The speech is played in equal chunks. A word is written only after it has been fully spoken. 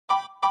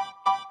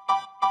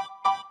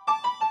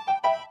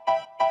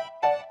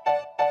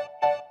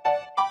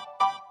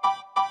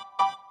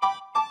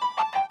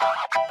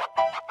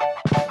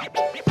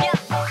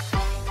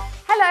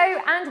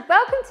and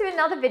welcome to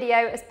another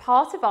video as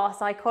part of our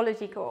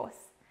psychology course.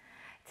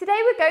 Today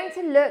we're going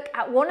to look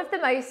at one of the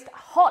most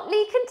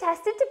hotly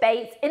contested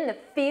debates in the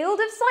field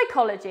of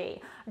psychology.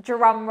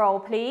 Drum roll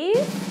please.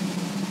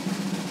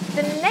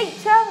 The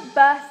nature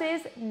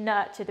versus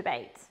nurture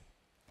debate.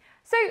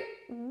 So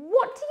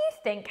what do you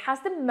think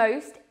has the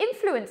most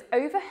influence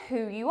over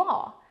who you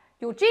are?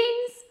 Your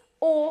genes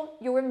or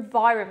your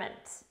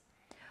environment?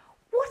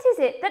 What is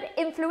it that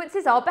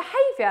influences our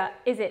behaviour?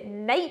 Is it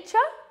nature?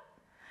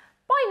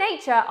 By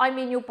nature, I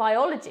mean your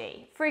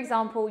biology. For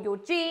example, your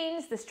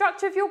genes, the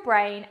structure of your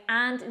brain,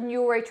 and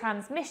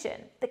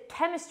neurotransmission, the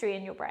chemistry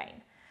in your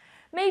brain.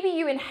 Maybe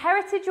you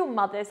inherited your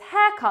mother's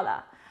hair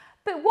colour,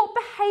 but what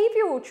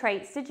behavioural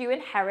traits did you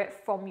inherit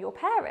from your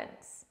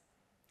parents?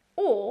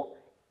 Or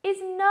is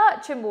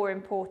nurture more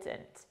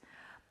important?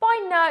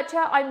 By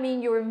nurture, I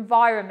mean your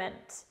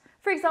environment.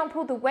 For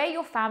example, the way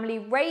your family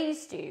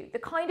raised you, the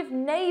kind of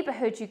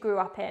neighbourhood you grew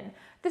up in,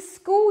 the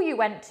school you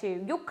went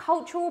to, your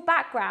cultural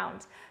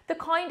background, the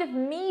kind of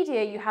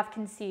media you have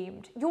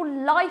consumed, your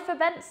life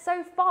events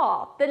so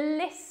far, the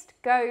list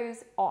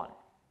goes on.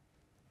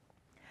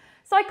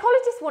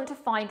 Psychologists want to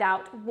find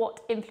out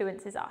what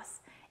influences us.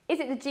 Is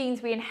it the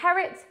genes we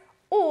inherit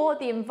or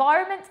the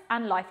environment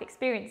and life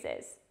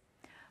experiences?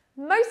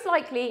 Most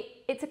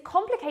likely, it's a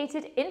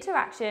complicated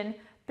interaction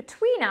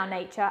between our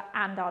nature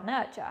and our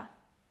nurture.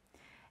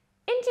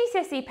 In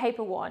GCSE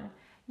Paper 1,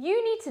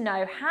 you need to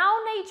know how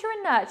nature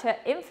and nurture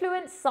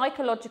influence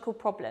psychological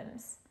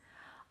problems.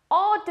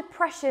 Are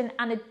depression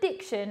and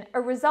addiction a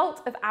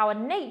result of our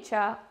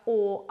nature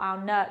or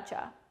our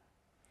nurture?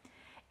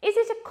 Is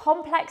it a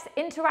complex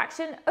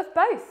interaction of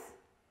both?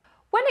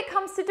 When it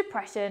comes to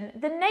depression,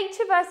 the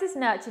nature versus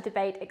nurture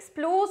debate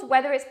explores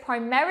whether it's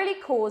primarily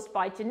caused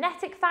by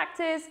genetic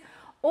factors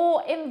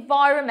or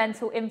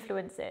environmental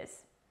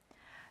influences.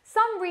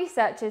 Some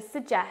researchers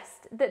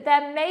suggest that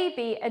there may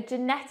be a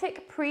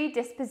genetic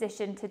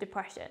predisposition to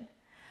depression,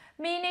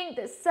 meaning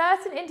that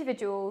certain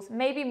individuals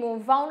may be more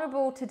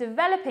vulnerable to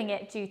developing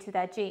it due to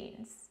their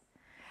genes.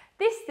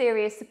 This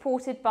theory is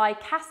supported by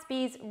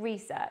Caspi's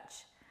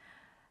research.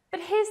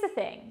 But here's the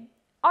thing,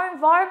 our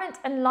environment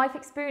and life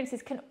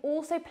experiences can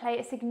also play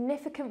a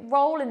significant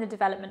role in the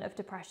development of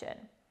depression.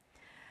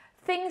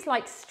 Things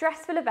like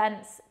stressful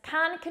events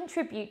can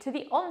contribute to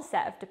the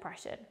onset of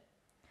depression.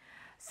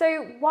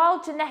 So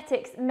while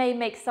genetics may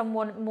make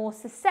someone more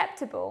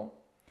susceptible,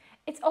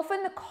 it's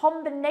often the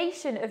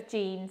combination of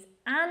genes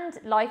and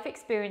life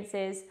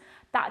experiences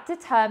that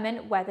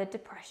determine whether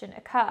depression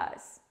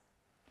occurs.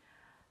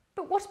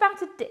 But what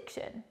about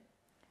addiction?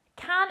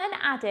 Can an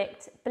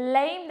addict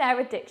blame their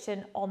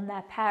addiction on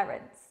their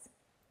parents?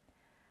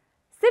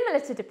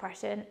 Similar to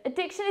depression,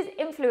 addiction is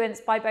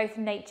influenced by both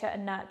nature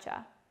and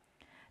nurture.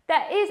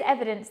 There is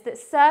evidence that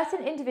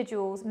certain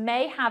individuals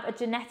may have a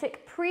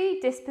genetic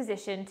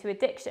predisposition to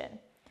addiction,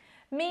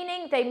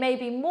 meaning they may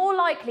be more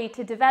likely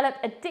to develop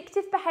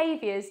addictive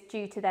behaviours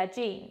due to their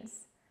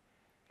genes.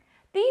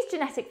 These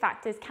genetic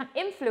factors can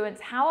influence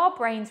how our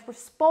brains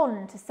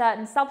respond to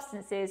certain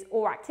substances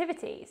or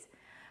activities,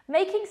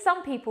 making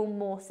some people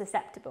more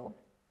susceptible.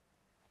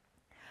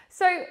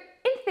 So,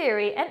 in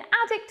theory, an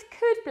addict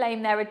could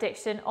blame their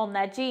addiction on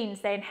their genes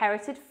they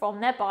inherited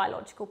from their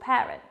biological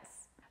parents.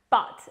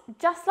 But,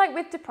 just like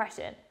with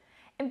depression,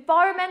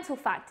 environmental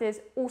factors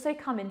also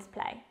come into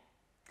play.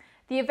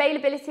 The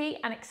availability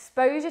and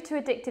exposure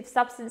to addictive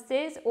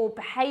substances or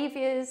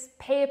behaviours,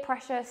 peer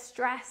pressure,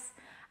 stress,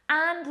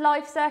 and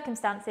life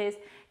circumstances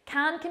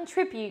can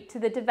contribute to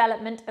the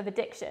development of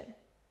addiction.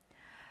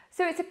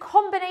 So it's a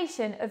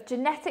combination of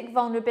genetic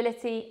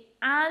vulnerability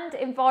and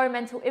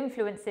environmental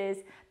influences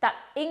that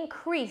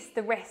increase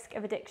the risk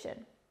of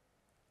addiction.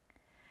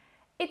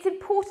 It's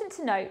important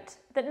to note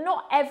that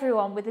not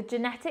everyone with a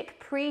genetic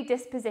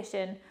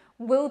predisposition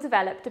will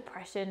develop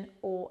depression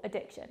or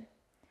addiction.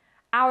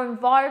 Our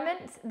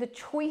environment, the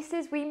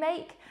choices we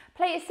make,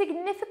 play a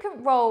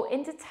significant role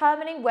in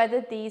determining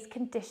whether these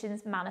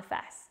conditions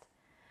manifest.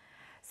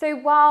 So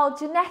while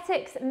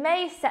genetics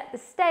may set the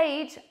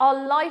stage,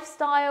 our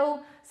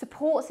lifestyle,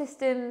 support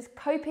systems,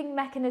 coping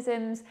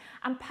mechanisms,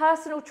 and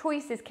personal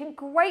choices can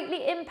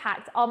greatly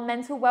impact our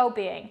mental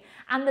well-being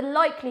and the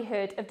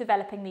likelihood of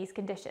developing these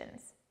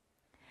conditions.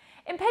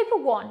 In Paper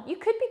 1, you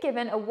could be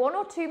given a 1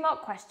 or 2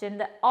 mark question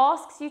that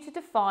asks you to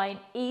define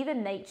either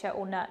nature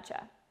or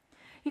nurture.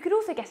 You could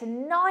also get a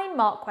 9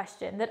 mark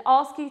question that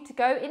asks you to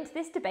go into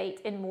this debate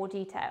in more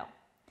detail.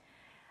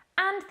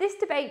 And this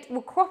debate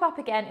will crop up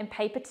again in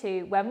Paper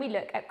 2 when we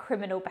look at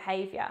criminal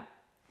behaviour.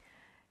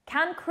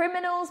 Can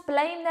criminals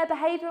blame their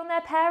behaviour on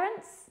their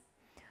parents?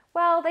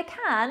 Well, they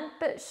can,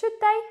 but should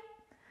they?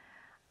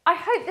 I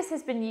hope this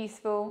has been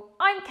useful.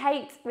 I'm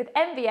Kate with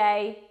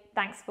MBA.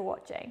 Thanks for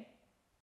watching.